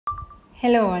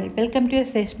Hello all, welcome to a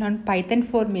session on Python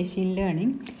for machine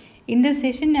learning. In this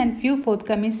session and few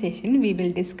forthcoming sessions, we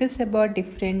will discuss about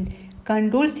different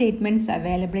control statements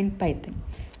available in Python.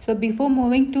 So before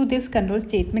moving to these control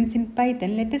statements in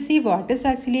Python, let us see what is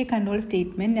actually a control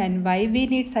statement and why we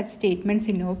need such statements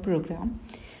in our program.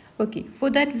 Okay,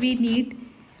 for that we need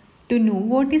to know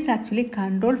what is actually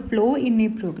control flow in a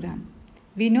program.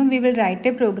 We know we will write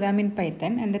a program in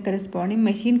Python and the corresponding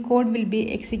machine code will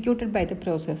be executed by the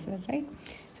processor, right?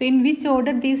 So in which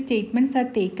order these statements are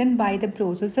taken by the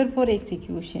processor for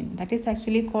execution, that is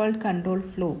actually called control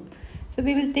flow. So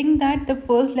we will think that the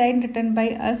first line written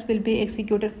by us will be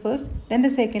executed first, then the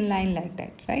second line like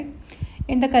that, right?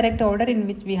 In the correct order in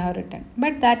which we have written.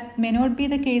 But that may not be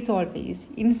the case always.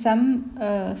 In some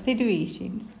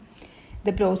situations,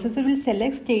 the processor will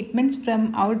select statements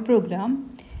from our program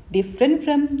different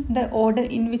from the order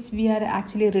in which we are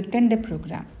actually written the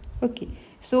program. Okay,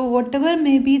 so whatever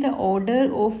may be the order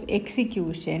of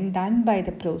execution done by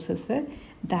the processor,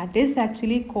 that is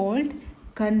actually called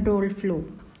control flow.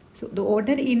 So the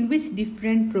order in which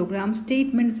different program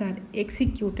statements are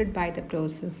executed by the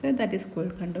processor, that is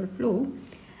called control flow.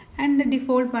 And the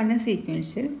default one is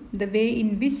sequential, the way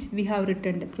in which we have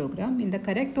written the program. In the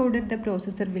correct order, the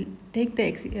processor will take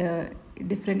the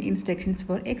different instructions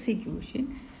for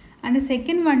execution. And the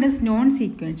second one is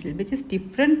non-sequential, which is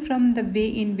different from the way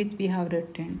in which we have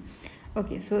written.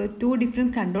 Okay, so two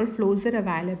different control flows are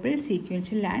available,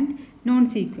 sequential and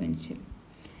non-sequential.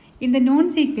 In the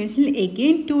non-sequential,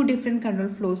 again two different control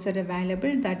flows are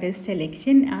available, that is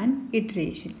selection and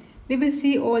iteration. We will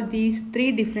see all these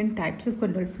three different types of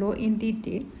control flow in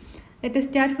detail. Let us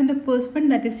start from the first one,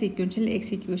 that is sequential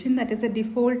execution, that is a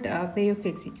default way of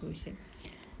execution.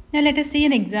 Now let us see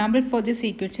an example for the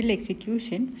sequential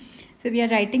execution. So we are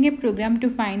writing a program to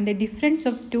find the difference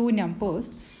of two numbers.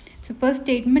 So first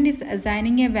statement is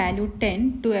assigning a value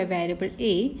 10 to a variable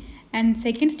a, and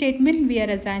second statement we are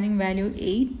assigning value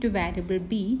 8 to variable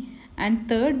b, and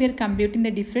third we are computing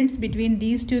the difference between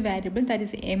these two variables, that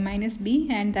is a minus b,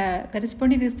 and the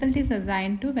corresponding result is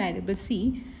assigned to variable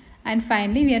c, and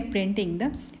finally we are printing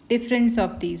the difference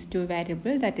of these two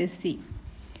variables, that is c.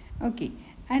 Okay.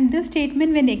 And this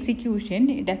statement, when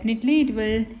execution, definitely it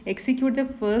will execute the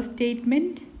first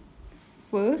statement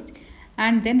first,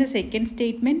 and then the second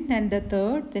statement, and the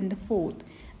third, then the fourth.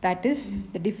 That is,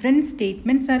 the different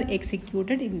statements are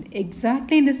executed in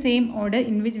exactly in the same order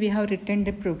in which we have written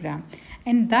the program,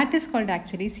 and that is called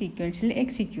actually sequential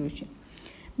execution.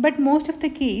 But most of the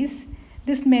case,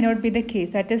 this may not be the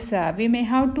case. That is, we may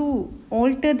have to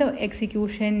alter the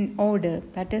execution order.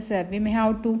 That is, we may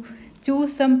have to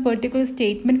choose some particular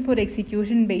statement for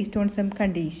execution based on some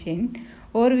condition,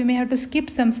 or we may have to skip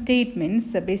some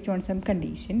statements based on some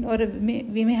condition, or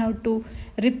we may have to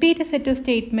repeat a set of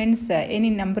statements any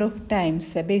number of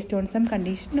times based on some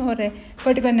condition or a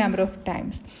particular number of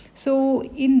times. So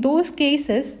in those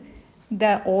cases,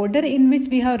 the order in which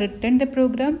we have written the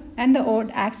program and the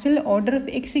actual order of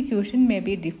execution may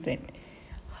be different.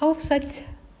 How such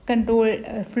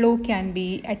control flow can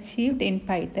be achieved in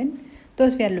Python?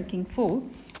 Those we are looking for,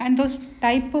 and those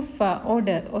type of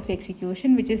order of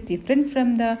execution which is different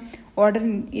from the order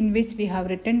in which we have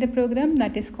written the program,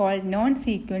 that is called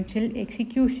non-sequential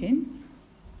execution.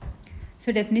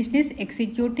 So definition is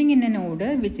executing in an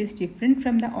order which is different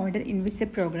from the order in which the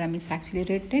program is actually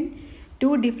written.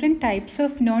 Two different types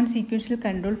of non-sequential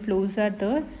control flows are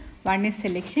there. One is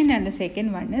selection and the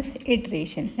second one is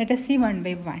iteration. Let us see one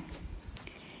by one.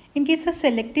 In case of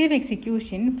selective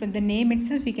execution, from the name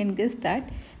itself we can guess that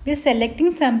we are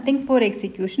selecting something for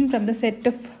execution from the set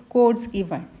of codes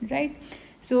given, right?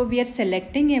 So we are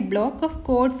selecting a block of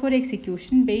code for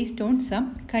execution based on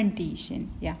some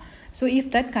condition. Yeah. So if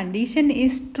that condition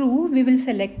is true, we will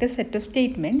select a set of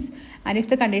statements, and if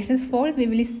the condition is false,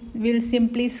 we will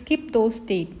simply skip those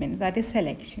statements. That is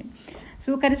selection.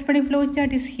 So corresponding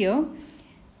flowchart is here.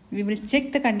 We will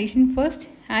check the condition first,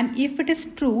 and if it is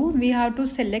true, we have to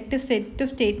select a set of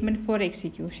statement for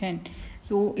execution.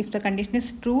 So if the condition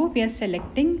is true, we are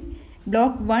selecting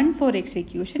block 1 for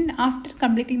execution. After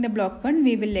completing the block 1,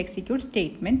 we will execute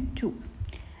statement 2.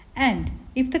 And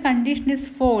if the condition is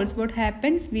false, what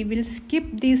happens? We will skip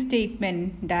this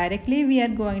statement. Directly we are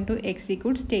going to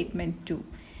execute statement 2.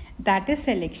 That is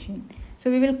selection. So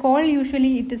we will call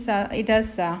usually it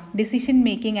as decision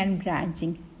making and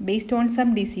branching. Based on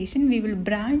some decision, we will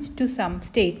branch to some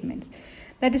statements.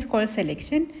 That is called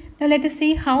selection. Now let us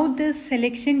see how this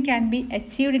selection can be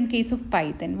achieved in case of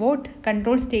Python. What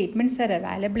control statements are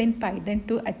available in Python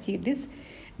to achieve this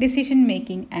decision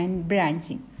making and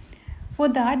branching. For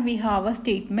that we have a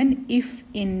statement if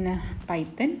in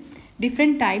Python.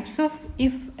 different types of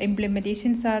if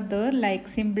implementations are there, like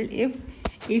simple if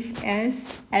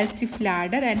else, else if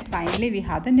ladder, and finally we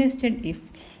have the nested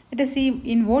if. Let us see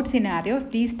in what scenarios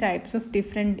these types of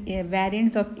different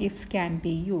variants of ifs can be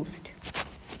used.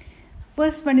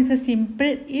 First one is a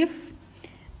simple if,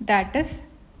 that is,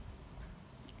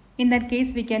 in that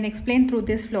case we can explain through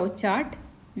this flow chart.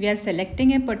 We are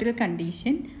selecting a particular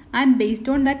condition, and based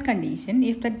on that condition,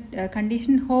 if the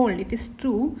condition hold, it is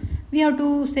true, we have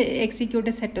to execute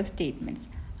a set of statements.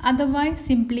 Otherwise,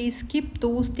 simply skip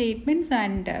those statements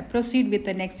and proceed with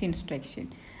the next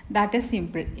instruction. That is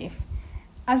simple if.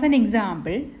 As an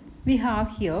example, we have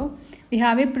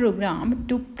a program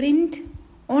to print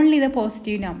only the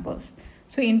positive numbers.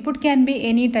 So input can be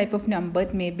any type of number,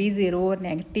 it may be 0 or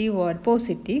negative or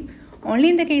positive. Only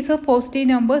in the case of positive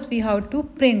numbers we have to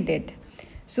print it.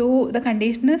 So the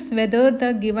condition is whether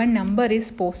the given number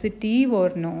is positive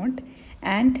or not,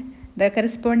 and the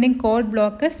corresponding code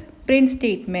block is print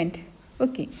statement.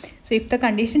 Okay, so if the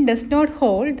condition does not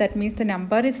hold, that means the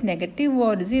number is negative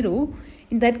or 0.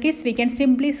 In that case we can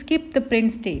simply skip the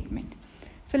print statement.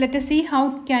 So let us see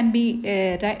how it can be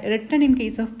written in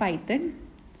case of Python.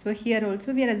 So here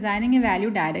also we are assigning a value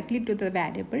directly to the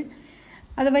variable.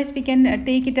 Otherwise we can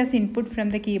take it as input from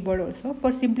the keyboard also.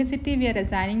 For simplicity we are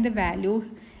assigning the value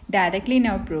directly in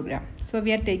our program. So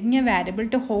we are taking a variable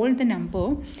to hold the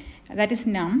number, that is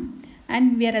num,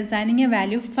 and we are assigning a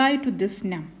value 5 to this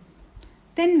num.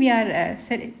 Then we are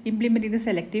implementing the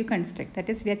selective construct, that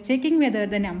is we are checking whether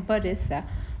the number is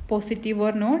positive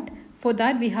or not. For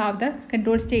that we have the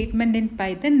control statement in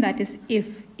Python, that is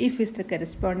if. If is the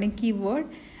corresponding keyword,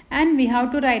 and we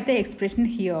have to write the expression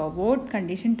here, what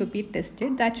condition to be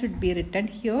tested, that should be written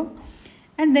here,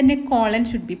 and then a colon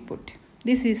should be put.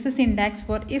 This is the syntax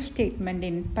for if statement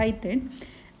in Python.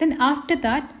 Then after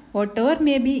that, whatever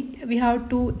maybe we have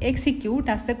to execute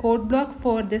as the code block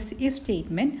for this if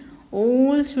statement,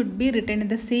 all should be written in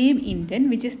the same indent,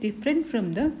 which is different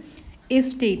from the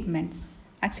if statements.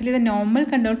 Actually the normal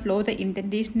control flow, the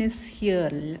indentation is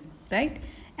here, right?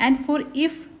 And for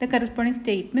if, the corresponding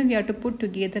statement we have to put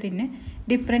together in a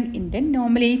different indent.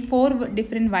 Normally 4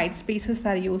 different white spaces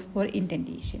are used for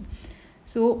indentation.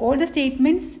 So all the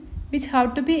statements which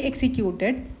have to be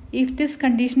executed, if this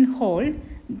condition hold,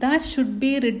 that should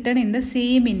be written in the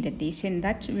same indentation,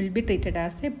 that will be treated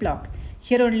as a block.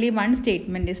 Here only one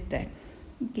statement is there.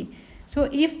 Okay, so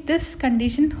if this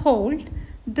condition hold,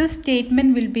 this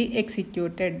statement will be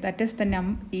executed, that is the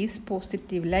num is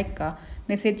positive, like a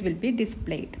message will be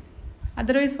displayed.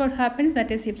 Otherwise what happens,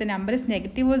 that is if the number is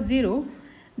negative or 0,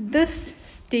 this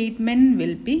statement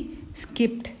will be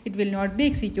skipped, it will not be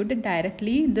executed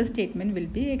directly, the statement will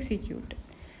be executed.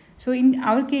 So in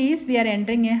our case we are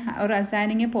entering or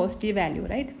assigning a positive value,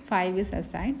 right? 5 is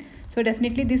assigned, so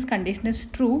definitely this condition is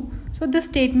true, so the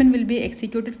statement will be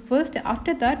executed first.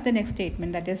 After that the next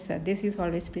statement, that is this is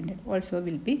always printed, also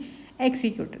will be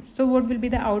executed. So what will be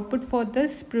the output for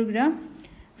this program?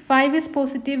 5 is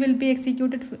positive will be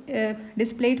executed,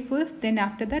 displayed first, then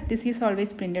after that this is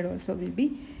always printed also will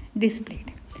be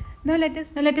displayed. Now let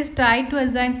us try to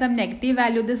assign some negative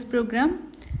value this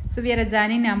program. So we are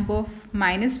assigning number of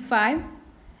 -5,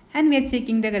 and we are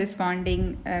checking the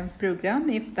corresponding program.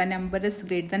 If the number is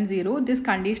greater than 0, this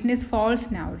condition is false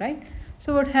now, right?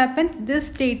 So what happens, this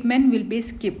statement will be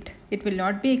skipped, it will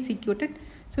not be executed,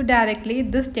 so directly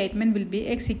this statement will be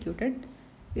executed.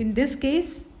 In this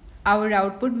case our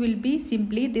output will be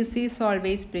simply this is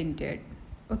always printed.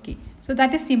 Okay, so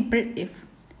that is simple if.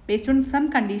 Based on some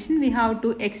condition we have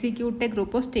to execute a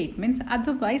group of statements,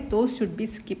 otherwise those should be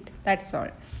skipped, that's all.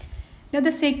 Now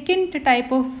the second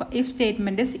type of if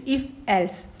statement is if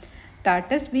else,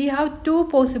 that is we have 2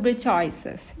 possible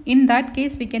choices. In that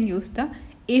case we can use the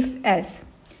if else.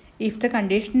 If the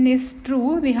condition is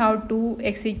true, we have to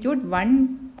execute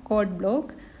one code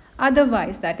block,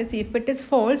 otherwise, that is if it is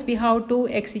false, we have to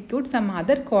execute some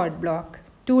other code block.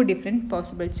 2 different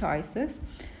possible choices.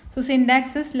 So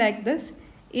syntax is like this: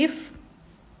 if,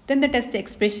 then the test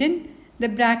expression. The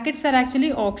brackets are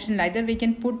actually optional, either we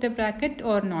can put the bracket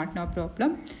or not, no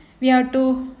problem. We have to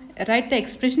write the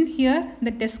expression here,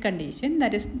 the test condition,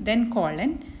 that is then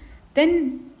colon. Then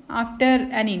after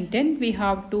an indent we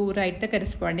have to write the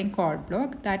corresponding code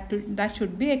block that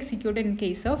should be executed in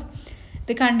case of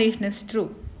the condition is true.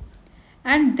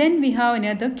 And then we have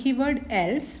another keyword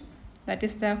else, that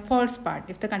is the false part.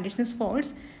 If the condition is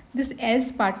false, this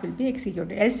else part will be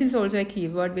executed. Else is also a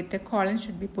keyword with the colon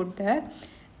should be put there.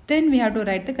 Then we have to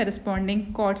write the corresponding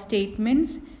code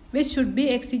statements which should be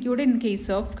executed in case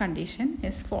of condition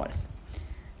is false.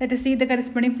 Let us see the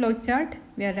corresponding flow chart.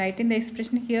 We are writing the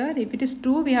expression here. If it is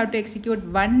true, we have to execute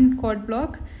one code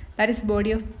block. that is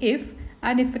body of if,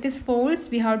 and if it is false,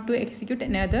 we have to execute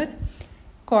another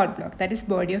code block, that is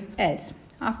body of else.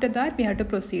 After that, we have to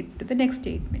proceed to the next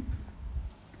statement.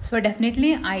 So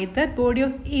definitely either body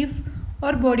of if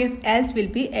or body of else will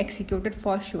be executed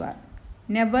for sure,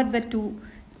 never the two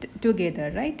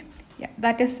together, right? Yeah,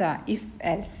 that is if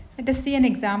else. Let us see an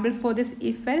example for this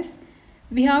if else.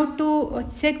 We have to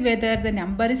check whether the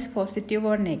number is positive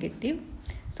or negative.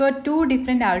 So two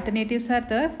different alternatives are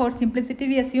there. For simplicity,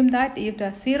 we assume that if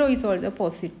the 0 is also a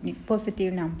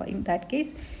positive number, in that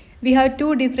case, we have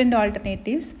two different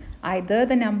alternatives. Either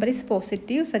the number is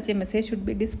positive, such a message should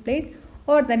be displayed,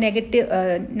 or the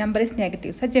negative number is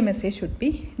negative, such a message should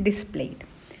be displayed.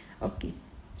 Okay.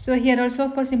 So here also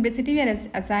for simplicity, we are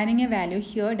assigning a value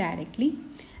here directly,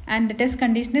 and the test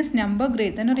condition is number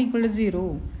greater than or equal to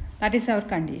 0. That is our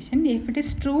condition. If it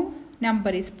is true, number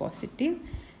is positive.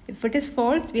 If it is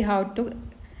false, we have to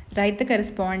write the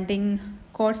corresponding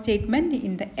code statement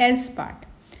in the else part.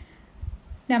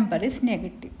 Number is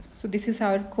negative. So this is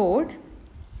our code.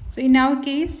 So in our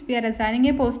case, we are assigning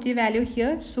a positive value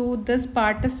here. So this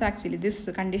part is actually, this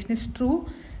condition is true.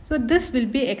 So this will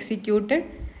be executed.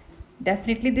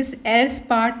 Definitely this else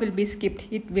part will be skipped.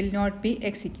 It will not be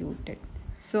executed.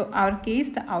 So our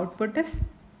case, the output is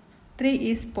 3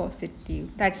 is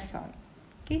positive. That's all.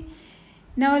 Okay.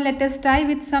 Now let us try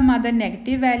with some other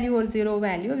negative value or 0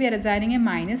 value. We are assigning a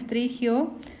 -3 here.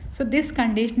 So this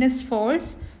condition is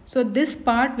false. So this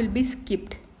part will be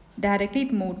skipped. Directly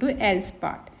it moved to else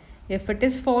part. If it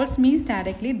is false means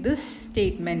directly this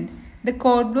statement, the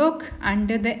code block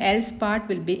under the else part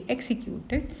will be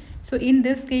executed. So in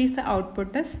this case the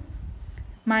output is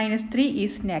 -3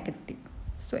 is negative.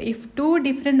 So if two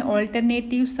different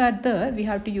alternatives are there, we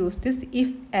have to use this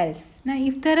if else. Now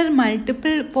if there are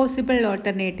multiple possible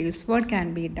alternatives, what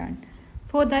can be done?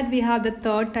 For that we have the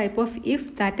third type of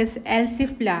if, that is else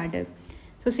if ladder.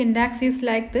 So syntax is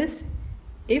like this: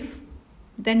 if,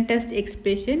 then test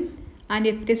expression, and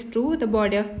if it is true, the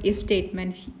body of if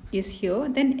statement is here,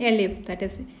 then elif, that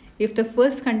is if the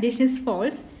first condition is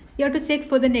false, you have to check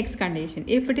for the next condition.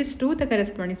 If it is true, the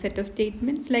corresponding set of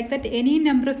statements. Like that, any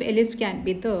number of elifs can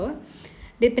be there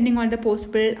depending on the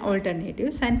possible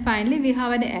alternatives. And finally, we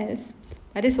have an else.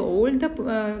 That is, all the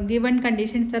given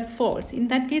conditions are false. In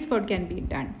that case, what can be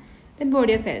done? Then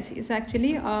body of else is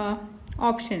actually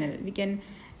optional. We can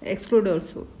exclude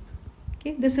also.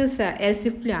 Okay, this is else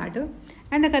if ladder,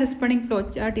 and the corresponding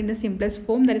flowchart in the simplest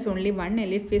form. There is only one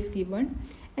elif is given.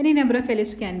 Any number of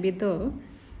elifs can be there.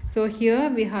 So here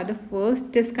we have the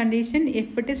first test condition.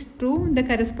 If it is true, the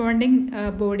corresponding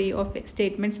body of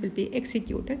statements will be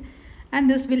executed, and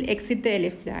this will exit the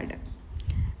elif ladder.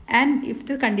 And if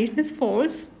the condition is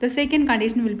false, the second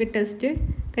condition will be tested.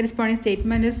 Corresponding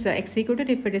statement is executed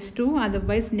if it is true,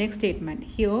 otherwise next statement.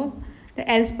 Here the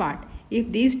else part.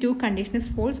 If these two conditions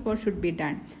is false, what should be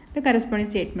done? The corresponding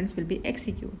statements will be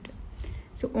executed.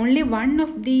 So only one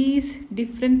of these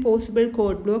different possible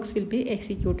code blocks will be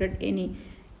executed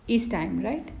each time,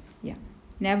 right? Yeah,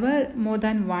 never more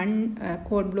than one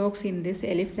code blocks in this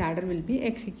elif ladder will be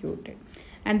executed,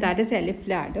 and that is elif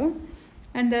ladder.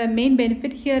 And the main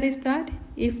benefit here is that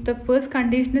if the first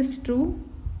condition is true,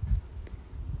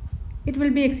 it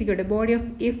will be executed. Body of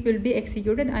if will be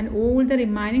executed, and all the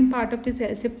remaining part of this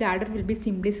else if ladder will be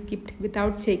simply skipped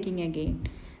without checking again.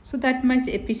 So that much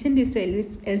efficient is the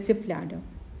else if ladder.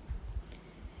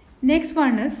 Next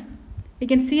one is, we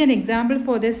can see an example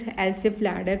for this else if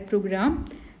ladder program.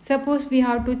 Suppose we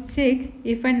have to check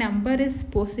if a number is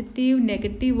positive,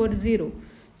 negative or 0.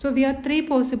 So we have three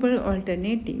possible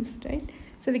alternatives, right?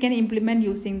 So we can implement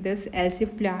using this else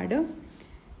if ladder.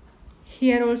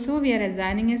 Here also we are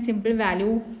assigning a simple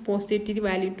value, positive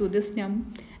value to this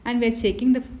num, and we are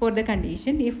checking for the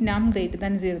condition if num greater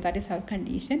than 0, that is our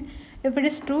condition. If it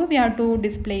is true, we have to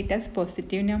display it as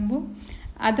positive number.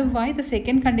 Otherwise, the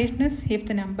second condition is if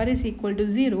the number is equal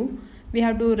to 0, we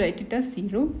have to write it as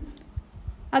 0.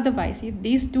 Otherwise, if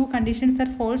these two conditions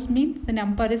are false, means the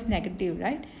number is negative,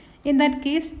 right? In that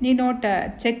case, need not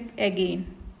check again.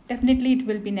 Definitely it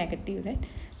will be negative, right?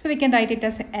 So we can write it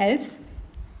as else,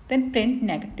 then print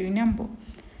negative number.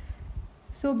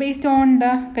 So based on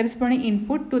the corresponding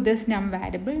input to this num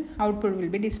variable, output will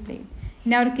be displayed.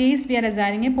 In our case, we are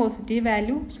assigning a positive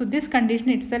value. So this condition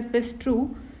itself is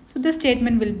true. So the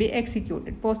statement will be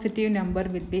executed. Positive number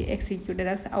will be executed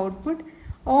as output.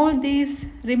 All these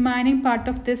remaining part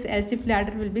of this else if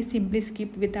ladder will be simply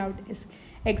skipped without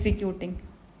executing.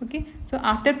 Okay. So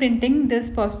after printing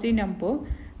this positive number,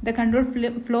 the control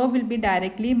flow will be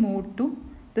directly moved to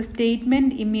the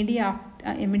statement immediately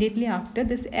immediately after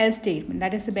this else statement.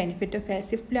 That is the benefit of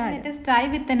else if ladder. Let us try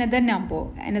with another number,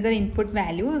 another input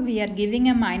value. We are giving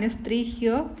a -3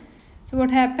 here. So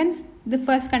what happens? The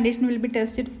first condition will be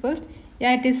tested first.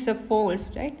 Yeah, it is false,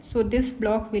 right? So this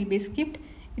block will be skipped.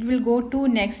 It will go to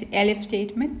next elif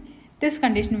statement. This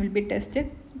condition will be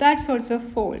tested. That's also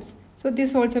false. So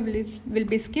this also will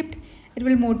be skipped. It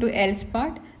will move to else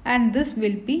part, and this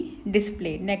will be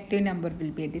displayed. Negative number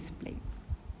will be displayed.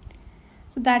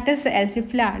 So that is the else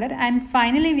if ladder. And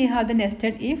finally we have the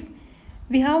nested if.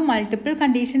 We have multiple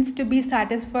conditions to be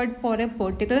satisfied for a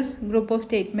particular group of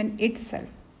statement itself.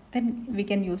 Then we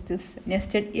can use this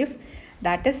nested if.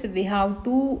 That is, we have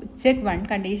to check one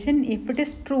condition. If it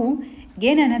is true,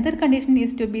 again another condition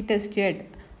is to be tested.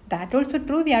 That also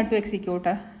true, we have to execute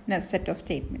a set of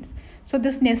statements. So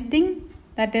this nesting,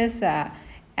 that is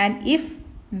an if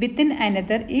within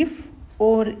another if,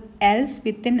 or else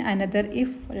within another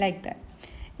if, like that.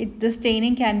 This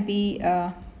chaining can be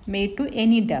made to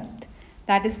any depth.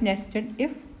 That is nested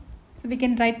if. So we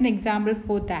can write an example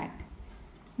for that.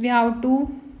 We have to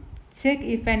check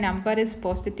if a number is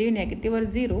positive, negative, or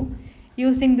 0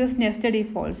 using this nested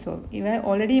if also. We have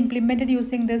already implemented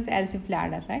using this else if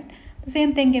ladder, right? The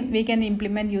same thing we can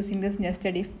implement using this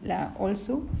nested if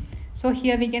also. So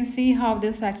here we can see how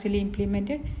this is actually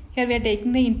implemented. Here we are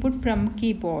taking the input from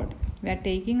keyboard. We are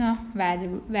taking a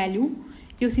value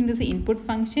using this input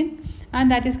function, and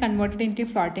that is converted into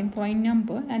floating point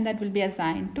number, and that will be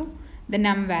assigned to the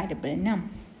num variable num.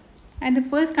 And the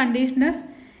first condition is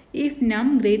if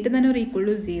num greater than or equal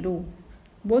to 0.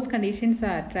 Both conditions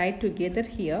are tried together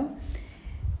here.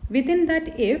 Within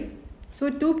that if, so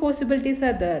two possibilities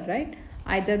are there, right?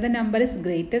 Either the number is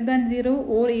greater than 0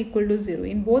 or equal to 0.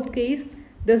 In both cases,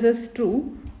 this is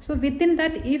true. So within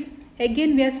that if,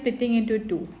 again we are splitting into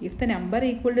two. If the number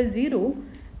equal to 0,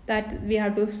 that we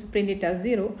have to print it as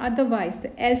 0. Otherwise,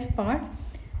 the else part,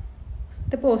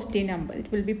 the positive number,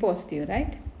 it will be positive,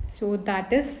 right? So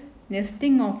that is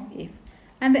nesting of if.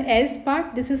 And the else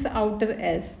part, this is outer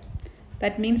else.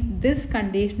 That means this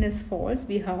condition is false.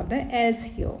 We have the else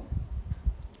here.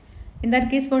 In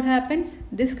that case, what happens?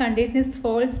 This condition is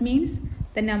false means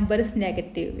the number is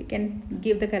negative. We can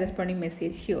give the corresponding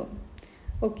message here.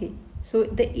 Okay. So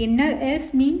the inner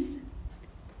else means,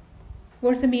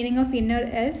 what's the meaning of inner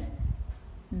else?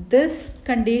 This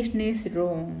condition is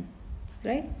wrong,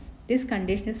 right? This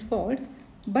condition is false,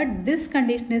 but this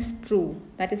condition is true.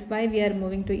 That is why we are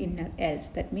moving to inner else.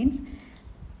 That means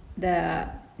the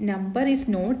number is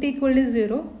not equal to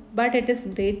 0, but it is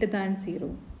greater than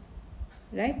 0,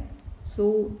 right?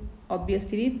 So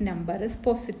obviously the number is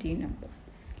positive number.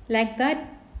 Like that,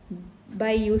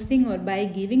 by using or by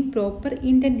giving proper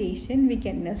indentation, we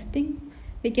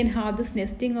can have this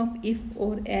nesting of if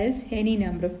or else any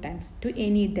number of times to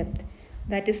any depth.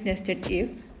 That is nested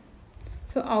if.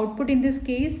 So output in this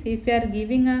case, if you are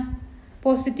giving a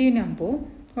positive number,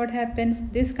 what happens?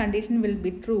 This condition will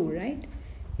be true, right?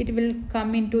 It will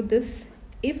come into this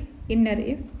if, inner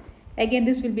if. Again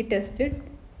this will be tested.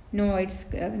 No, it's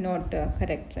not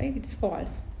correct, right? It's false.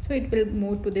 So it will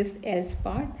move to this else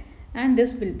part, and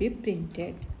this will be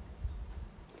printed.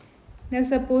 Now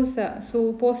suppose,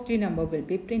 so positive number will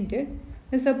be printed.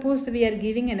 Now suppose we are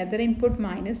giving another input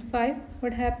 -5.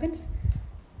 What happens?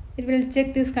 It will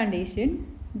check this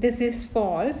condition. This is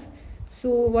false. So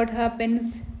what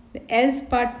happens? The else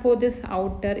part for this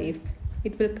outer if,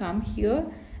 it will come here,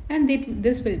 and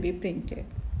this will be printed.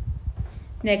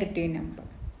 Negative number.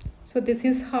 So this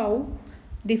is how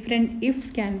different ifs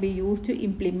can be used to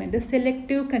implement the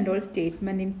selective control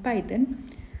statement in Python.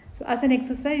 So as an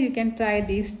exercise, you can try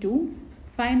these two.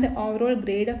 Find the overall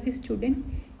grade of a student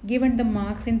given the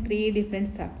marks in 3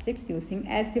 different subjects using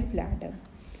else if ladder.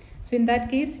 So in that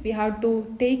case, we have to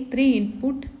take 3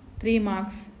 input, 3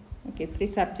 marks, okay, 3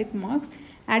 subject marks,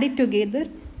 add it together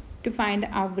to find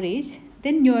the average.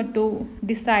 Then you have to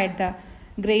decide the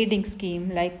grading scheme,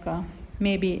 like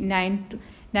maybe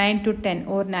 9 to 10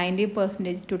 or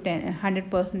 90% to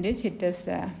 100%. It is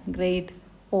grade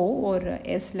O or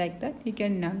S, like that. You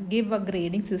can give a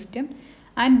grading system,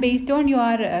 and based on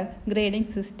your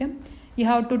grading system, you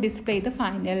have to display the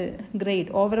final grade,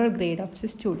 overall grade of the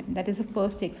student. That is the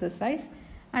first exercise.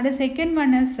 And the second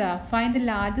one is find the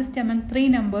largest among 3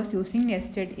 numbers using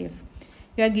nested if.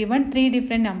 You are given 3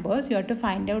 different numbers. You have to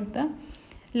find out the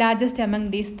largest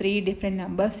among these 3 different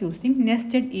numbers using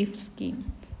nested if scheme.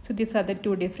 So these are the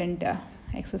 2 different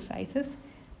exercises.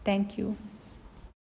 Thank you.